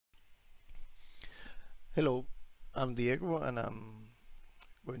Hello, I'm Diego and I'm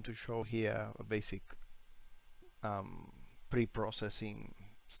going to show here a basic um, pre-processing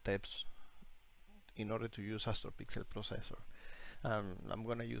steps in order to use Astropixel Processor. I'm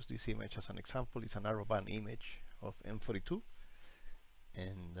going to use this image as an example. It's an narrowband image of M42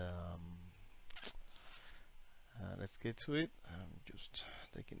 and let's get to it. I'm just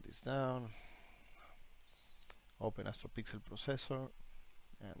taking this down, open Astropixel Processor,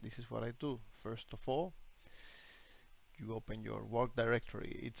 and this is what I do. First of all, you open your work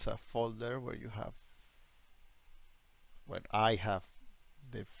directory. It's a folder where I have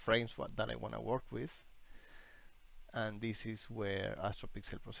the frames that I want to work with, and this is where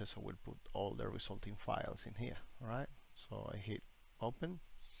Astropixel Processor will put all the resulting files in here. Alright, so I hit open,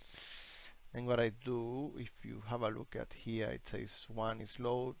 and what I do, if you have a look at here, it says 1 is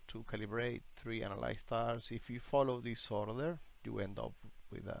load, 2 calibrate, 3 analyze stars. If you follow this order, you end up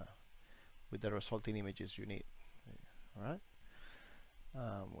with the resulting images you need. Alright,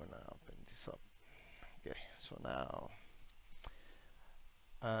 I'm gonna open this up. Okay, so now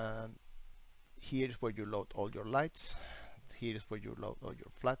here's where you load all your lights. Here's where you load all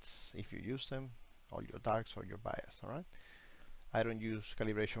your flats if you use them, all your darks or your bias. Alright, I don't use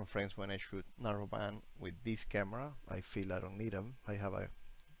calibration frames when I shoot narrowband with this camera. I feel I don't need them. I have a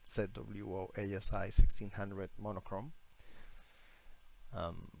ZWO ASI 1600 monochrome.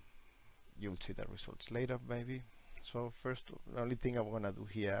 You'll see the results later maybe. So first, the only thing I'm gonna do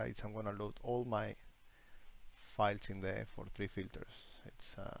here is I'm gonna load all my files in there for 3 filters.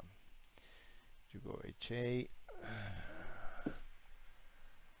 It's you go HA,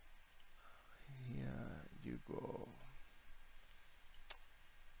 here you go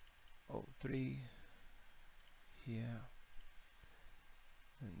O3 here,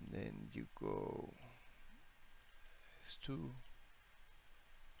 and then you go S2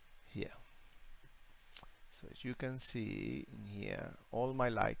 here. So as you can see in here, all my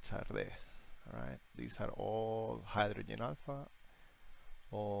lights are there. Alright, these are all hydrogen alpha,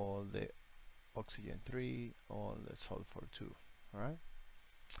 all the oxygen 3, all the sulfur 2. Alright,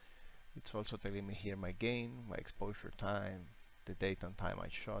 it's also telling me here my gain, my exposure time, the date and time I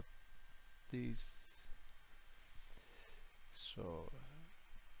shot this. So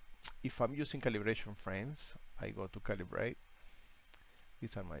if I'm using calibration frames, I go to calibrate.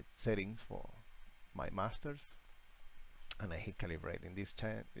 These are my settings for my masters, and I hit calibrate. In this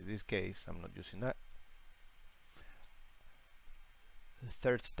case, I'm not using that. The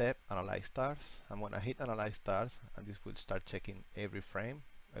third step, analyze stars. I'm gonna hit analyze stars, and this will start checking every frame,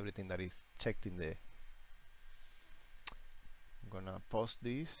 everything that is checked in there. I'm gonna pause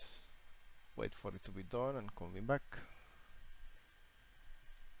this, wait for it to be done, and coming back.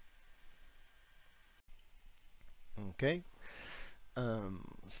 Okay,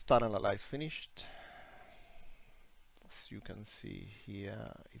 start analyze finished. As you can see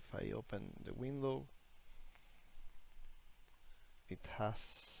here, if I open the window, it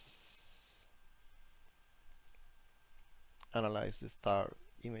has analyzed the star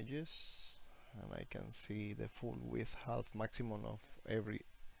images, and I can see the full width, half maximum of every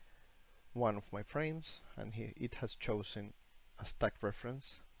one of my frames, and here it has chosen a stack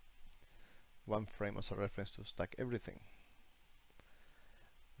reference, one frame as a reference to stack everything,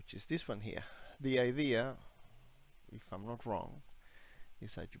 which is this one here. The idea, if I'm not wrong,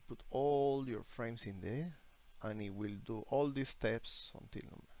 is that you put all your frames in there, and it will do all these steps until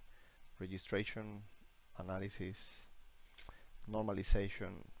registration, analysis,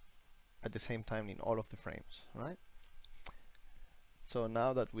 normalization at the same time in all of the frames, right? So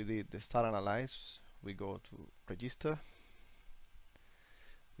now that we did the start analyze, we go to register.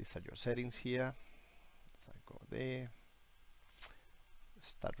 These are your settings here. So I go there,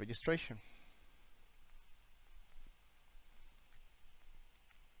 start registration.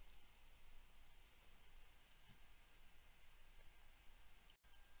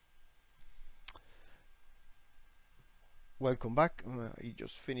 Welcome back. I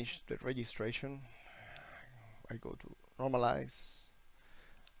just finished the registration. I go to normalize.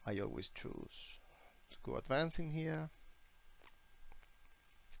 I always choose to go advanced in here,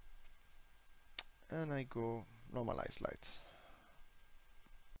 and I go normalize lights.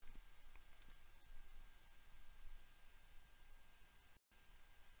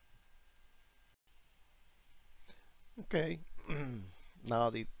 Okay,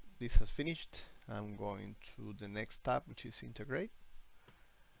 now this has finished. I'm going to the next tab, which is integrate.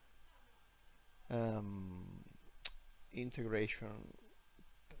 Integration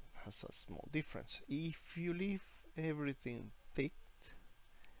has a small difference. If you leave everything picked,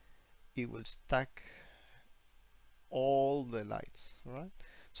 it will stack all the lights, right?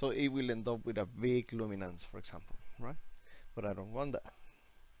 So it will end up with a big luminance, for example, right? But I don't want that.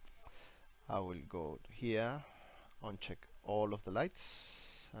 I will go to here, uncheck all of the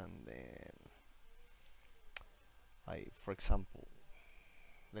lights, and then for example,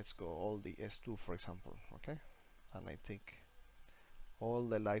 let's go all the S2, for example, okay? And I think all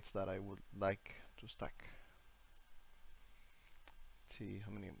the lights that I would like to stack. Let's see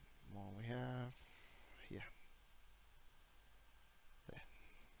how many more we have here. There.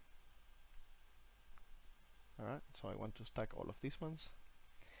 Alright, so I want to stack all of these ones.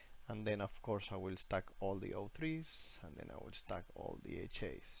 And then of course I will stack all the O3s, and then I will stack all the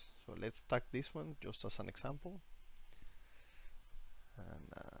HAs. So let's stack this one just as an example.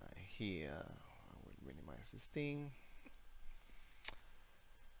 And here I will minimize this thing.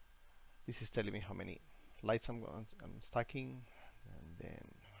 This is telling me how many lights I'm stacking, and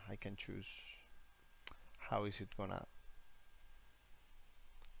then I can choose how is it gonna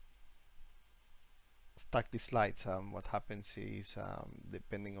stack these lights. What happens is,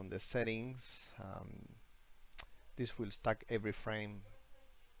 depending on the settings, this will stack every frame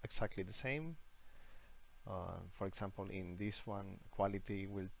exactly the same. For example, in this one, quality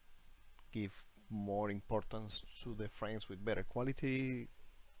will give more importance to the frames with better quality,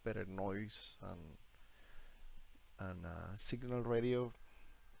 better noise, and signal radio.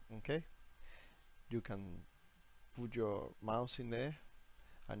 Okay, you can put your mouse in there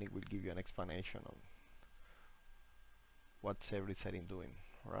and it will give you an explanation on what's every setting doing.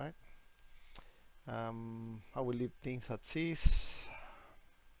 All right. I will leave things as is.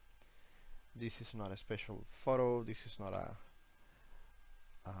 This is not a special photo, this is not a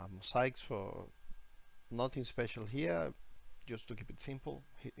mosaic, so nothing special here. Just to keep it simple,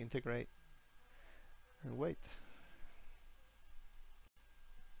 hit integrate and wait.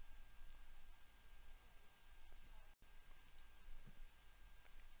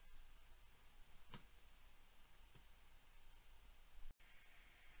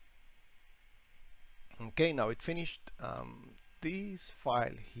 Okay, now it finished. This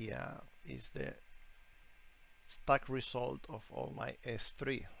file here is the stack result of all my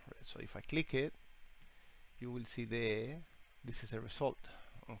S3. So if I click it, you will see there, this is a result.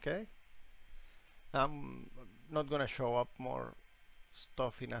 Okay, I'm not gonna show up more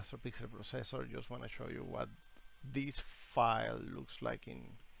stuff in Astropixel Processor, just want to show you what this file looks like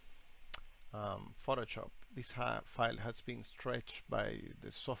in Photoshop. This file has been stretched by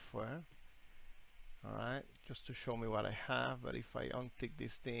the software, alright, just to show me what I have. But if I untick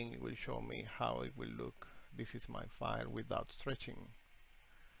this thing, it will show me how it will look. This is my file without stretching.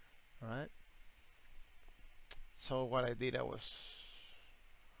 Alright, so what I did, I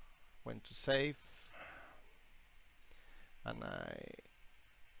went to save, and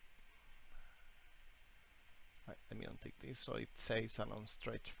let me untick this so it saves an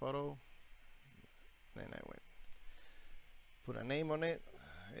unstretched photo. Then I went put a name on it,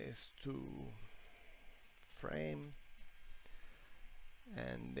 S2 frame,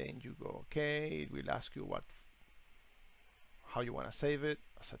 and then you go okay. It will ask you how you want to save it,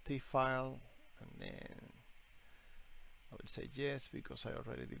 as a TIFF file, and then I will say yes because I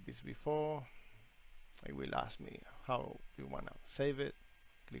already did this before. It will ask me how you want to save it.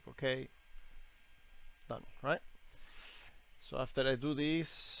 Click OK. Done, right? So after I do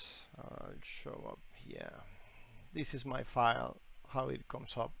this, I'll show up here. This is my file, how it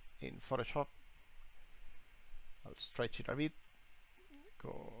comes up in Photoshop. I'll stretch it a bit.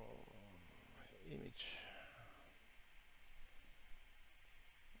 Go image.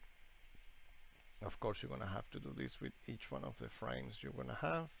 Of course, you're going to have to do this with each one of the frames you're going to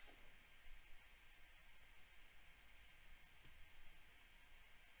have.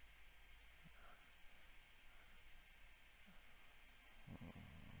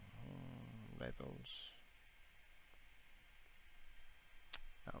 Metals.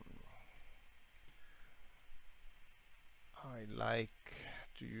 I like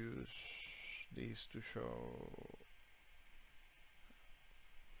to use this to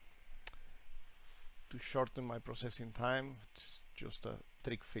shorten my processing time. It's just a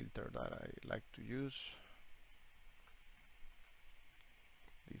trick filter that I like to use.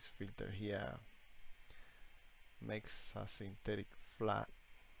 This filter here makes a synthetic flat,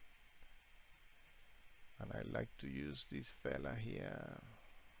 and I like to use this fella here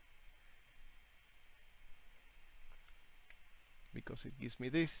because it gives me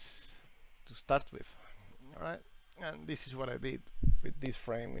this to start with. Alright, and this is what I did with this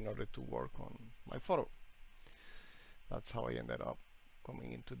frame in order to work on my photo. That's how I ended up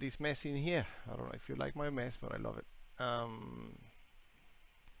coming into this mess in here. I don't know if you like my mess, but I love it.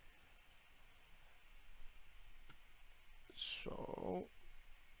 So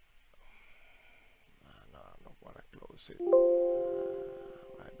use it.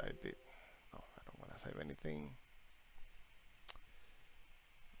 I did. No, I don't want to save anything.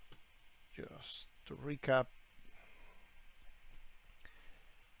 Just to recap,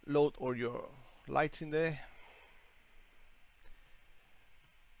 load all your lights in there.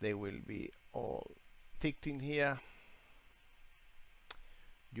 They will be all ticked in here.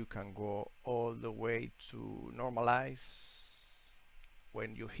 You can go all the way to normalize.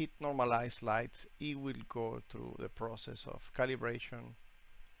 When you hit normalize lights, it will go through the process of calibration,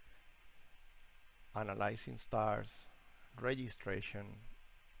 analyzing stars, registration,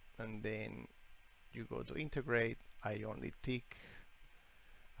 and then you go to integrate. I only tick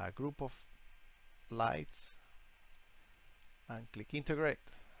a group of lights and click integrate.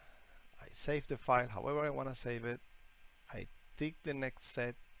 I save the file however I want to save it. I tick the next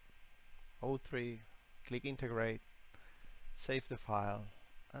set, O3, click integrate, save the file,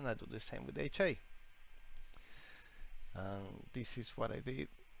 and I do the same with HA. This is what I did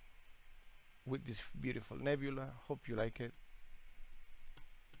with this beautiful nebula. Hope you like it.